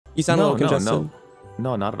You sound a little congested.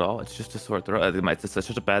 No, not at all. It's just a sore throat. It's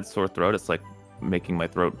such a bad sore throat. It's like making my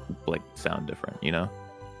throat like sound different, you know?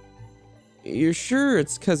 You're sure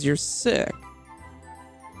it's because you're sick?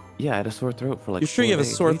 Yeah, I had a sore throat for like. You're sure you have a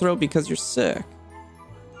sore throat because you're sick?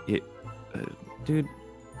 Yeah, dude,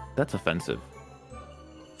 that's offensive.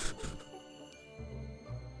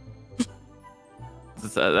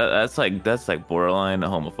 That's like borderline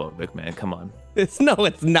homophobic, man. Come on. No,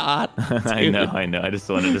 it's not. I know. I just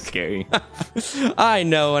wanted to scare you. I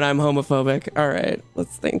know when I'm homophobic. All right,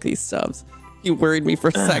 let's thank these subs. You worried me for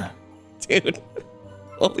a sec, dude.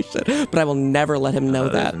 Holy shit! But I will never let him know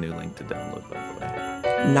that. There's a new link to download, by the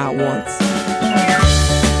way. Not once.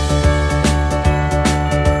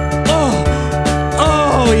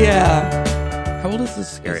 Oh yeah. How old is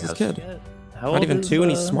this kid? Not even 2,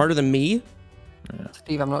 and he's smarter than me. Yeah.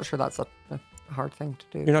 Steve, I'm not sure that's a hard thing to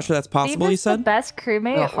do. You're not sure that's possible, you said? The best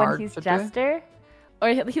crewmate when he's to Jester, or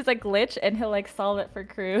he's like glitch and he'll like solve it for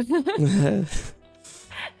crew.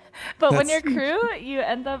 But when you're crew, you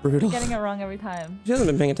end up getting it wrong every time. She hasn't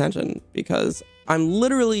been paying attention because I'm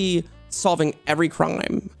literally solving every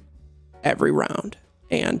crime every round.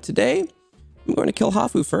 And today, I'm going to kill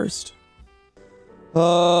Hafu first.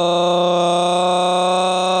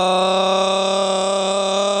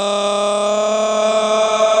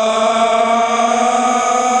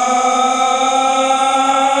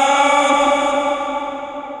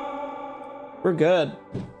 We're good.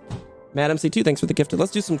 Mad MC2, thanks for the gifted.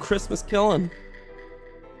 Let's do some Christmas killing.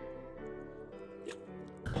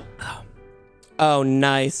 Oh,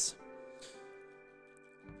 nice.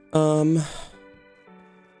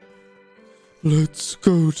 Let's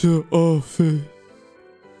go to office.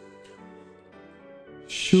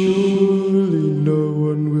 Surely no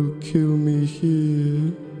one will kill me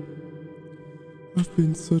here. I've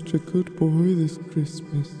been such a good boy this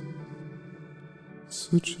Christmas.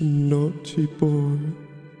 Such a naughty boy.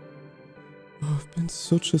 I've been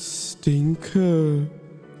such a stinker.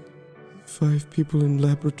 5 people in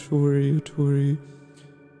laboratory. Tori.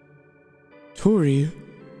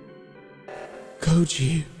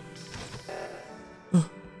 Koji.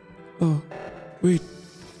 Oh, wait.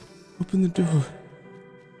 Open the door.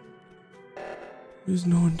 There's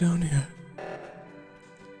no one down here.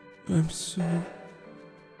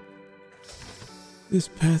 This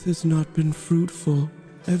path has not been fruitful.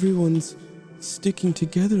 Everyone's sticking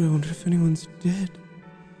together. I wonder if anyone's dead.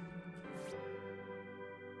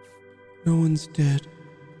 No one's dead.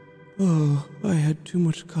 Oh, I had too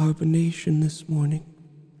much carbonation this morning.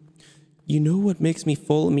 You know what makes me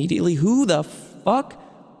full immediately? Who the fuck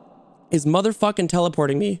is motherfucking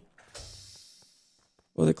teleporting me?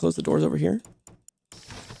 Oh, they closed the doors over here?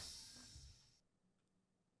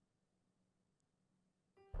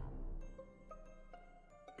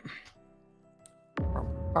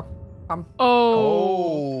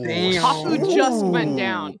 Oh, damn. Hafu just went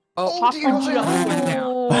down. Hafu just went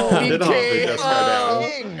down.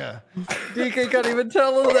 DK can't even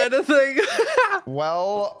tell us anything.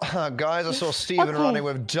 Well, guys, I saw Steven running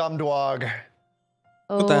with Dumdwog.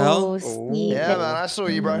 What the hell? Yeah, man, I saw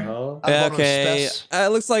you, bro. Okay,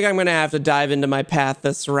 it looks like I'm gonna have to dive into my path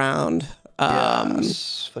this round.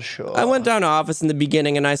 Yes, for sure. I went down to office in the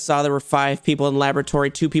beginning and I saw there were 5 people in laboratory,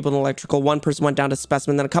 2 people in electrical, 1 person went down to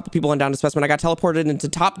specimen, then a couple people went down to specimen. I got teleported into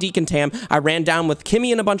top decontam. I ran down with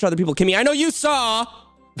Kimmy and a bunch of other people. Kimmy, I know you saw.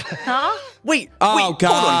 Huh? Wait. Oh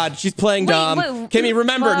God, she's playing dumb. Kimmy,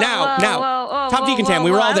 remember now. Top decontam. We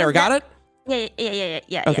were all there. Got it?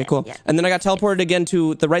 Yeah. Okay, cool. Yeah. And then I got teleported again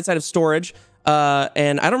to the right side of storage.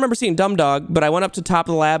 And I don't remember seeing Dumb Dog, but I went up to top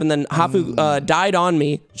of the lab, and then Hafu died on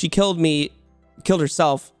me. She killed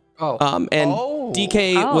herself. And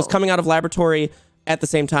DK was coming out of laboratory at the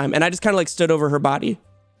same time, and I just kind of like stood over her body.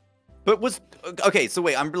 But okay, so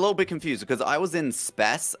wait, I'm a little bit confused because I was in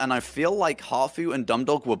Spec, and I feel like Hafu and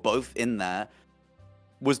Dumdog were both in there.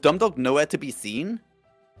 Was Dumdog nowhere to be seen?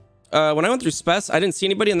 When I went through Spec, I didn't see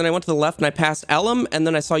anybody, and then I went to the left, and I passed Ellum, and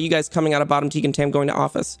then I saw you guys coming out of bottom Tegan Tam going to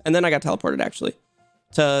office, and then I got teleported, actually,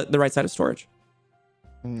 to the right side of storage.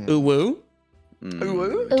 Ooh-woo?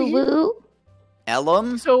 Ooh-woo?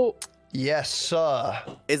 Ellum? So... Yes, sir.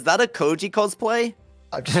 Is that a Koji cosplay?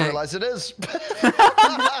 I've just realized it is.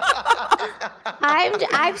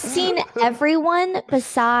 I've seen everyone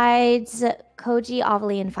besides Koji,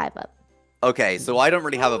 Ovally, and 5UP. Okay, so I don't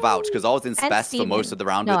really have a vouch because I was in Spec for most of the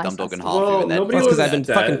round with Dumdog and Hafu. Well, and then nobody That's because I've been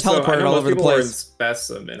fucking teleported all over the place. Were in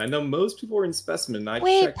Specimen. I know most people were in Specimen.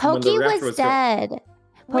 Wait, Pokey was dead.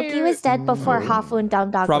 Pokey was dead before Hafu and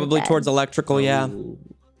Dumdog Probably were dead. towards electrical, yeah.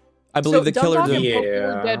 I believe the killer Dumdog and did. Book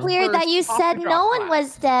were dead Weird that you first off said the no drop one class.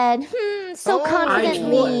 was dead. So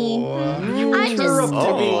confidently. You I just-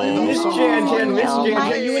 interrupted me. Miss Jan, Miss Oh,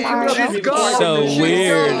 Jan, you I'm interrupted sorry. me before I So did the shit.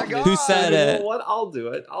 weird. Oh, Who said You it? know what? I'll do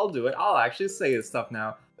it. I'll actually say this stuff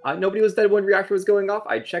now. Nobody was dead when reactor was going off.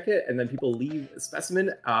 I check it, and then people leave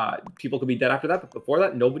specimen. People could be dead after that, but before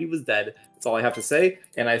that, nobody was dead. That's all I have to say.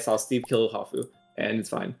 And I saw Steve kill Hafu, and it's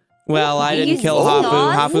fine. Well, I didn't You kill saw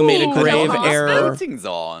Hafu. Hafu made a me. grave No, error. voting's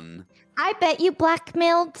on. I bet you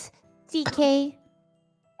blackmailed DK.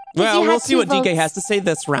 Well, you we'll had see 2 what DK votes. has to say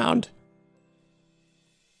this round.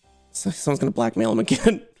 Someone's gonna blackmail him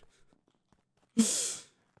again.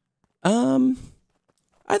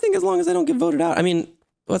 I think as long as I don't get voted out. I mean,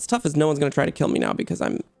 what's tough is no one's gonna try to kill me now because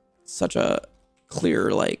I'm such a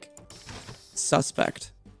clear, like,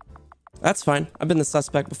 suspect. That's fine. I've been the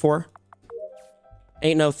suspect before.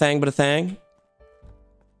 Ain't no thing but a thing.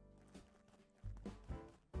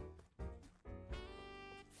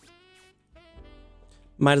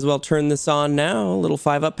 Might as well turn this on now. A little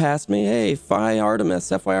 5 up past me. Hey, FY Artemis.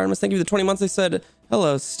 Thank you for the 20 months. They said,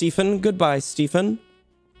 hello, Stephen. Goodbye, Stephen.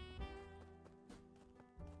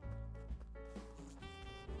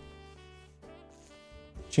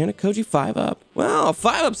 Janet Koji 5 up. Wow,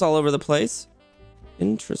 5 ups all over the place.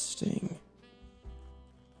 Interesting.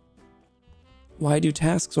 Why do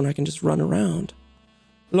tasks when I can just run around?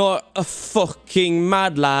 Lord, a fucking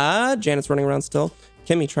mad lad. Janet's running around still.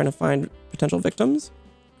 Kimmy trying to find potential victims.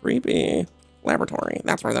 Creepy. Laboratory.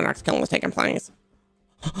 That's where the next kill is taking place.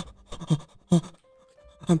 I'm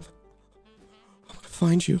gonna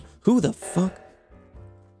find you. Who the fuck?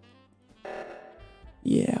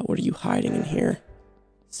 Yeah, what are you hiding in here?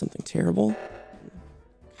 Something terrible?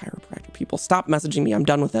 Chiropractor people. Stop messaging me. I'm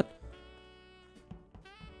done with it.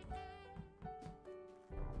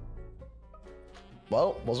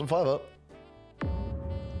 Well, wasn't 5 up.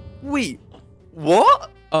 Wait, what?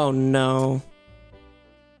 Oh no.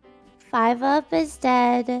 5 up is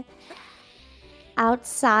dead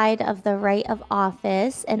outside of the right of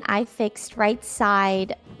office, and I fixed right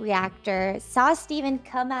side reactor. Saw Steven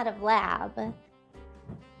come out of lab.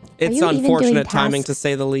 It's you even unfortunate doing timing to tasks?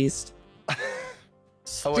 say the least.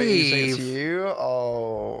 Oh, wait, you say it's Steve. you?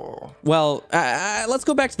 Oh. Well, let's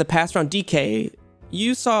go back to the past round. DK,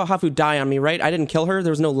 you saw Hafu die on me, right? I didn't kill her.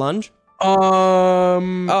 There was no lunge.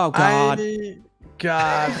 Oh, God.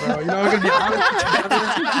 God, bro. You know, I'm gonna be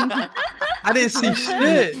honest. I didn't see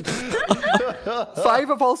shit. 5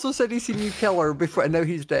 have also said he's seen you kill her before, and now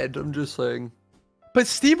he's dead. I'm just saying. But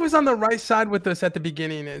Steve was on the right side with us at the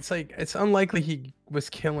beginning. It's like, it's unlikely he was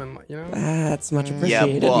killing, you know? That's much Yeah,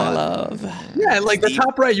 appreciated, my but- love. Yeah, like the Steve-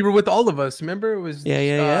 top right, you were with all of us. Remember? It was.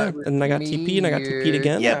 Yeah. And I got TP and I got TP'd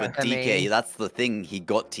again. Yeah, but I DK, mean- that's the thing. He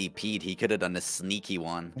got TP'd. He could have done a sneaky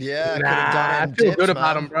one. Yeah, could Nah, have done it I in feel dips, good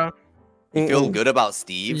about man. him, bro. You feel Mm-mm. good about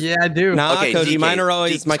Steve? Yeah, I do. Nah, Okay, Koji, DK, mine are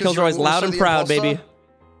always, my Because kills are always you're loud also and the proud, imposter? baby.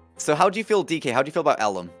 So how do you feel, DK? How do you feel about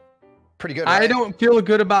Ellum? Pretty good, I right? don't feel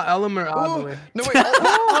good about Elmer, Ooh, oddly. no, wait.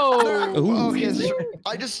 Oh, Ooh. no. Okay, so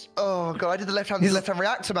I just... Oh, God, I did the left-hand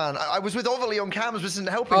reactor, man. I was with Overly on cams, wasn't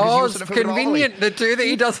helping because you Oh, were it's sort of helping convenient, the two that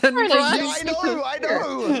he doesn't Yeah, trust. I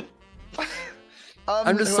know.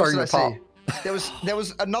 I'm just who sorry, else did I Pop. see? There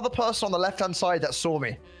was another person on the left-hand side that saw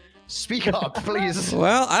me. Speak up, please.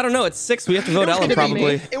 Well, I don't know. It's 6. We have to vote It was Ellen, Kimmy.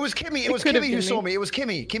 probably. It was Kimmy. It was could've Kimmy who been saw me. me. It was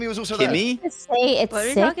Kimmy. Kimmy was also there. Kimmy? Say it's What are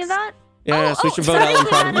we 6. talking about? Yeah, so we should vote Ellen,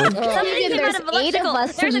 probably. Somebody There's came out of 8 of electrical.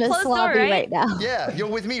 us There's in a this closed door, lobby right? right now. Yeah, you're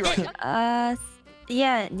with me, right?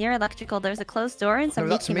 Yeah, near electrical. There's a closed door and No,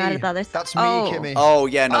 somebody that's came me. out of the other side. That's me, Oh. Kimmy. Oh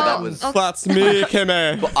yeah, no, that Oh, was. okay. That's me,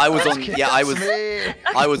 Kimmy. But I was on. Yeah, I was. Me.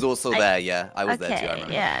 I was also there. Yeah, I was there too. I Okay,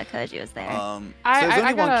 remember. yeah, Koji was there. So I there's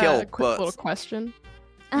only got one a kill, quick little but question.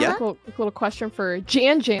 yeah. Quick little question for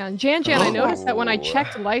Jan. I noticed that when I Oh.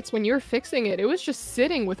 checked lights when you were fixing it, it was just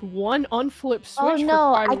sitting with one unflipped switch Oh for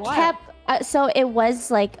no, quite a I while. kept so it was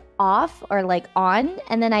like off or like on,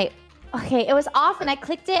 and then it was off and I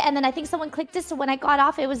clicked it, and then I think someone clicked it, so when I got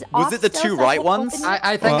off it was off. Was it the still, two so I right kept ones? opening it.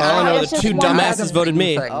 I think Well, I know it's the just two one dumbasses random voted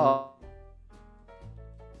me. thing. Oh.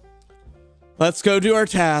 Let's go do our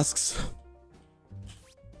tasks.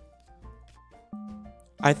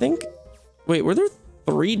 I think... Wait, were there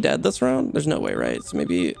 3 dead this round? There's no way, right? So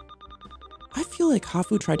maybe... I feel like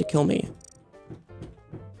Hafu tried to kill me.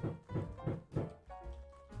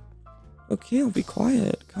 Okay, I'll be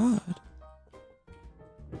quiet. God.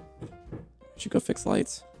 I should go fix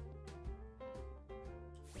lights.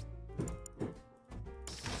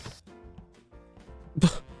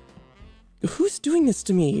 Who's doing this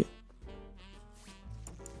to me?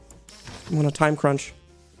 I'm on a time crunch.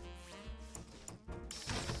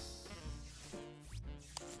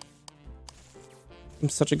 I'm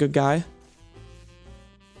such a good guy.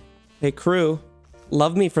 Hey, crew.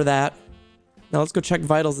 Love me for that. Now let's go check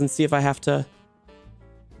vitals and see if I have to...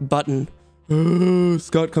 Button.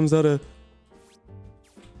 Scott comes out of...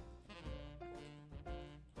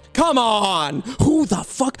 Come on! Who the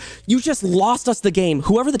fuck? You just lost us the game.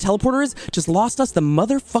 Whoever the teleporter is just lost us the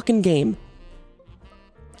motherfucking game.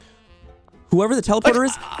 Whoever the teleporter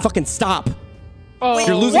is, fucking stop. Oh,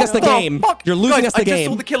 you're losing us the game. Fuck? You're losing us the I game. just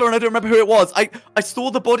saw the killer and I don't remember who it was. I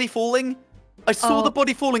saw the body falling. I saw the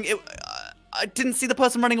body falling. I didn't see the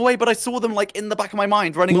person running away, but I saw them like in the back of my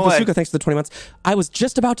mind running away. Bazooka, thanks for the 20 months. I was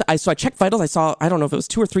just about to, so I checked vitals. I saw, I don't know if it was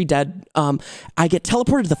 2 or 3 dead. I get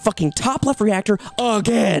teleported to the fucking top left reactor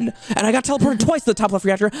again. And I got teleported twice to the top left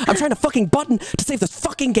reactor. I'm trying to fucking button to save this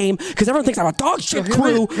fucking game because everyone thinks I'm a dog shit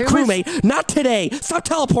crewmate. Not today. Stop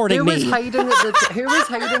teleporting me. Who was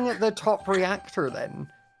hiding at the top reactor then?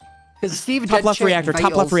 Because Steve top did left check reactor, vitals.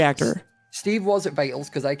 top left reactor. Steve was at vitals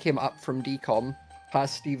because I came up from decom,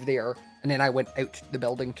 past Steve there, and then I went out the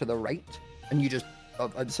building to the right, and you just,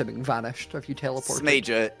 I'm assuming, vanished if you teleported.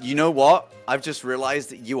 Major, you know what? I've just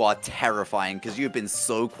realized that you are terrifying because you've been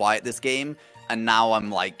so quiet this game, and now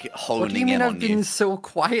I'm like honing in on you. What do you mean I've been so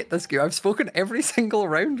quiet this game? I've spoken every single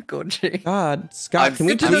round, Koji. God, Scott, can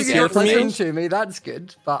we good to know please you're hear from you? listening to me. That's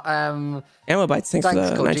good, but Ammo bites, thanks for the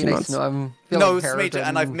Koji, 19 nice months. to know. I'm No, feeling hurt Major,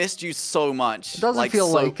 and I've missed you so much. It doesn't feel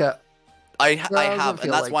like it. I have, feel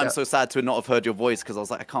and that's like why I'm it. so sad to not have heard your voice because I was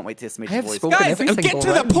like, I can't wait to hear Major's voice. spoken Guys, every get single to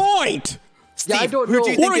the round. point! Steve, I don't who know. do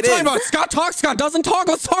you What think are we it talking is? about? Scott talks, Scott doesn't talk.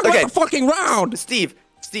 Let's talk about the fucking round. Steve,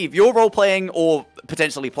 you're role playing or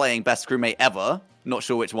potentially playing best crewmate ever. Not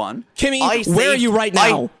sure which one. Kimmy, where are you right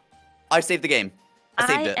now? I saved the game. I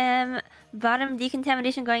saved it. am bottom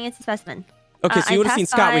decontamination going into specimen. Okay, so you would have seen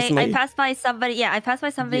Scott recently. I passed by somebody. Yeah, I passed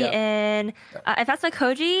by somebody in. I passed by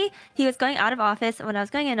Koji. He was going out of office when I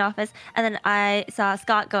was going in office, and then I saw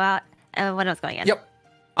Scott go out when I was going in. Yep.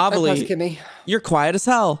 Avali, you're quiet as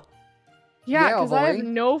hell. Yeah, Yeah, because I have boy.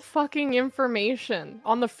 no fucking information.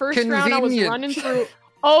 On the first round, I was Convenient. running through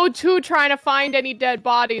O2 trying to find any dead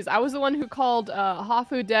bodies. I was the one who called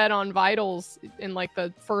Hafu dead on vitals in like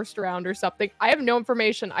the first round or something. I have no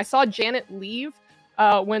information. I saw Janet leave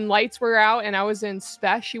when lights were out and I was in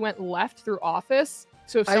spec. She went left through office.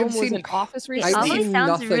 So if someone was in office It recently, almost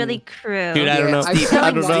sounds really crude. Dude, I don't know.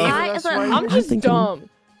 I don't know. I'm just dumb.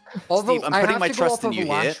 Steve, I'm putting my trust in you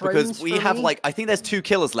here because we have like I think there's 2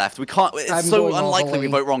 killers left. We can't. It's I'm so going unlikely we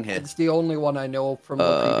Avali. vote wrong here. It's the only one I know from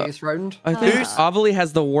the previous round. I think Avali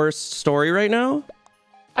has the worst story right now.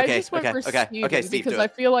 I Okay, just went okay, for okay, Steven okay, Steve, because do I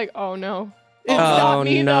it. feel like, oh no. It's Oh, not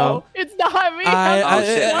me no. though. It's not me.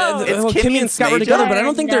 Well, Kimmy and Scott were together, but I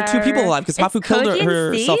don't think there are 2 people alive because Hafu killed Koji and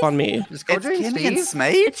herself Steve? on me. It's It's Kimmy and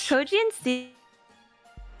Smage? It's Koji and Steve.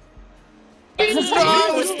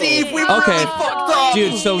 No, Steve, we Okay, really fucked up.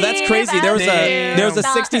 dude, so that's crazy. There was a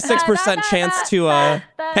 66% chance to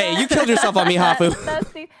hey, you killed yourself on me,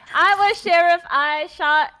 Hafu. I was sheriff. I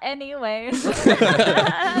shot anyways.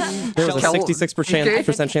 There was a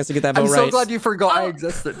 66% chance to get that vote I'm so right. glad you forgot I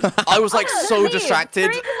existed. I was like so Please,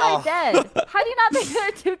 distracted. 3 guys dead. How do you not think there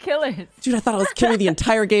are 2 killers? Dude, I thought I was Kimmy the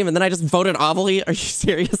entire game, and then I just voted Avali. Are you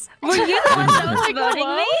serious? Were you the one that was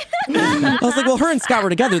voting me? I was like, well, her and Scott were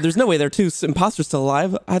together. There's no way there are 2 imposters still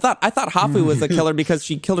alive. I thought Hafu was a killer because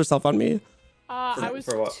she killed herself on me. I was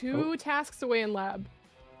For what? 2 tasks away in lab.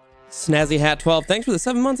 Snazzy Hat 12, thanks for the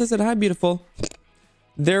 7 months. I said hi, beautiful.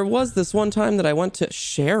 There was this one time that I went to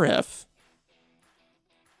sheriff.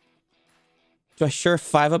 Do I sheriff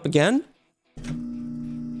 5 up again?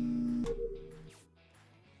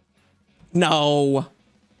 No.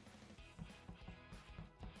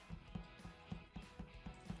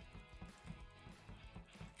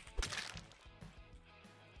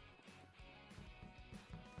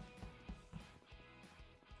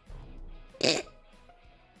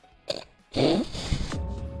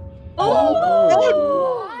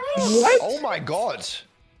 Oh my god.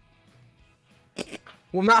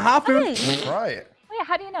 Well, not Hafu. Right. Wait,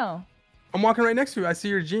 how do you know? I'm walking right next to you. I see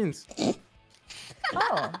your jeans.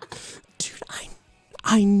 Oh. Dude,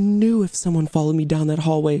 I knew if someone followed me down that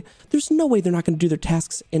hallway, there's no way they're not going to do their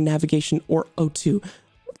tasks in navigation or O2.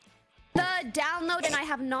 The download and I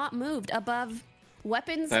have not moved above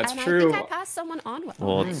weapons. That's and true. I think I passed someone on weapons.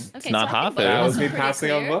 Well, it's Okay, not so I think Hafu. both That of was us me are pretty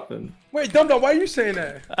passing on clear. weapon. Wait, Dum Dum, why are you saying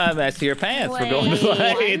that? I'm asking your pants. We're going to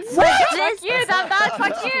lights. Wait, fuck you, that bad,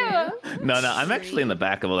 fuck you. No, I'm actually in the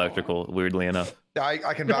back of electrical. Weirdly enough. Yeah,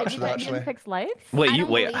 I can vouch for that actually. Fix lights? Wait, I don't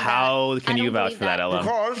believe how that. can I you don't vouch believe for that, that. LM?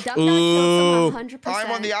 Because Dum Dum killed someone 100%.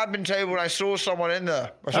 I'm on the admin table and I saw someone in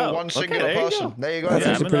there. I saw Oh, one okay, singular there you person. go. There you go. That's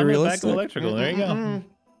Yeah, actually I'm pretty in the back realistic. of electrical. There you go.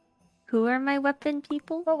 Who are my weapon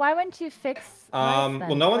people? Well, why wouldn't you fix?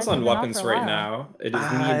 Well, no one's on weapons right now. It is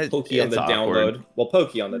me and Pokey on the download. Well,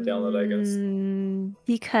 Pokey on the download, I guess.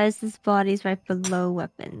 Because this body's right below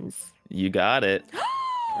weapons. You got it.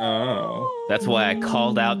 Oh. That's why I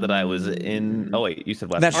called out that I was in. Oh wait, you said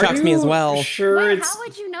weapons. That shocks me as well. Sure, Wait, it's. how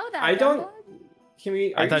would you know that? I don't. Can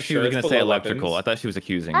we? I thought she was gonna say electrical. I thought she was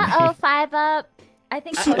accusing me. Uh-oh, 5 up. I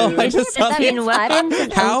think so. Oh, I just saw Does that mean weapons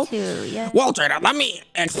is How? O2, yeah. Well, Janet, let me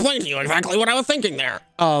explain to you exactly what I was thinking there.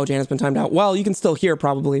 Oh, Janet's been timed out. Well, you can still hear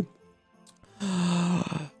probably.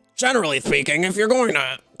 Generally speaking, if you're going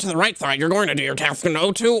to the right side, you're going to do your task in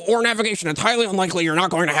O2 or navigation. It's highly unlikely you're not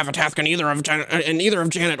going to have a task in either of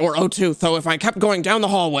Janet or O2. So if I kept going down the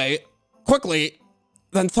hallway quickly,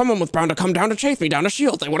 then someone was bound to come down to chase me down a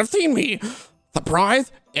shield. They would have seen me.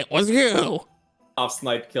 Surprise! It was you. Off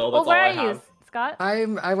snipe kill. Well, That's all where I are you, have. Scott?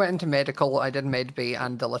 I went into medical. I did med bay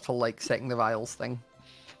and the little like setting the vials thing.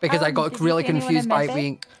 Because I did got you really see anyone confused in by med bay?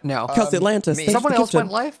 being no. Kelsey Atlantis. me. thanks for Someone the else gift.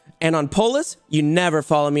 went live. And on Polis, you never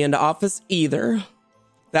follow me into office either.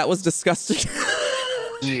 That was disgusting.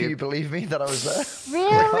 Do you believe me that I was there?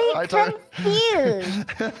 Really I don't-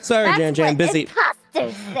 confused. Sorry, That's Jan, what busy.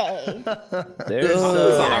 imposters say. There's It's on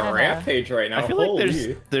I a don't rampage right now. I feel like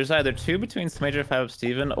Holy. there's either 2 between Smager 5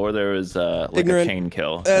 Steven or there was like Ignorant, a chain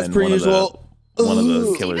kill. as and per one usual. One of the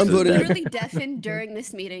Ooh, killers I'm is voting. dead. Really deafened during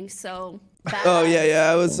this meeting, so. Oh yeah,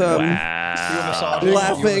 I was You were Wow. massaging,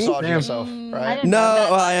 Laughing. You were massaging yourself, I right? didn't no, know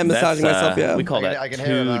that. well, I am massaging myself. Yeah. We call I can- that I can hear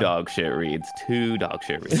it 2 now. dog shit reads. 2 dog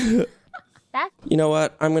shit reads. You know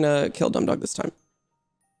what? I'm gonna kill Dumb Dog this time.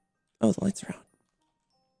 Oh, the lights are out.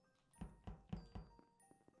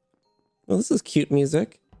 Well, this is cute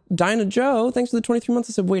music. Dinah Joe, thanks for the 23 months.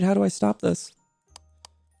 I said, wait, how do I stop this?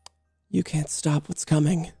 You can't stop what's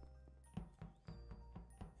coming.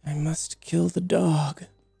 I must kill the dog.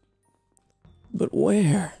 But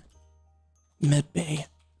where? Med bay.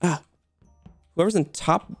 Ah. Whoever's in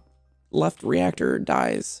top left reactor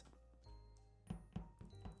dies.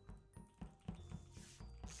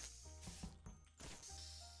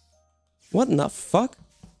 What in the fuck?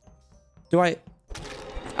 Do I...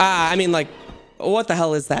 I mean, like, what the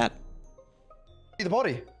hell is that? See the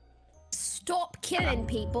body. Stop killing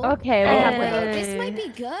people. Okay, we have This might be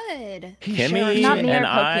good. Kimmy Not me or and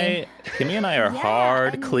I are Yeah,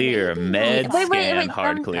 hard and clear. maybe- Med scan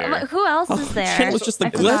hard clear. Who else is Shit, there? it was just the I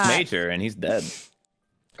It was forgot. Major and he's dead.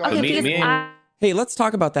 Guys, Okay, me- because me and- Hey, let's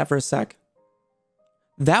talk about that for a sec.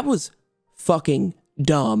 That was fucking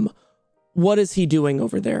dumb. What is he doing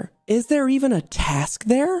over there? Is there even a task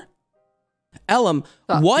there? Ellum,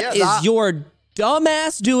 what yeah, is that- your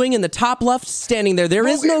dumbass doing in the top left standing there? There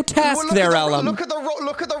is no task look there, at the, Ellum. Look at the roll.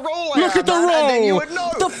 Look at the roll. Look at the man, and then you roll. would know.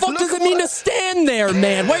 The fuck Look does at it mean what- to stand there,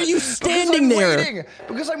 man? Why are you standing because I'm there? Waiting,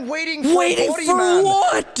 because I'm waiting for a Waiting body, for man.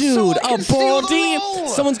 what, dude? So I A can steal the baldy? roll.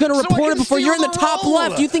 Someone's gonna So I report it can before you're in steal the top roll.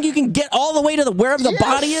 left. You think you can get all the way to the wherever the Yes,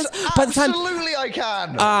 body is by the time? Absolutely, I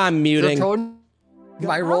can. I'm muting. You're throwing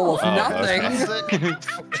my roll of Oh, nothing.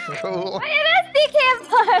 Cool. Why did I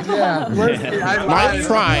can't put? Yeah. I Nice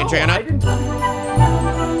try, Janet. I didn't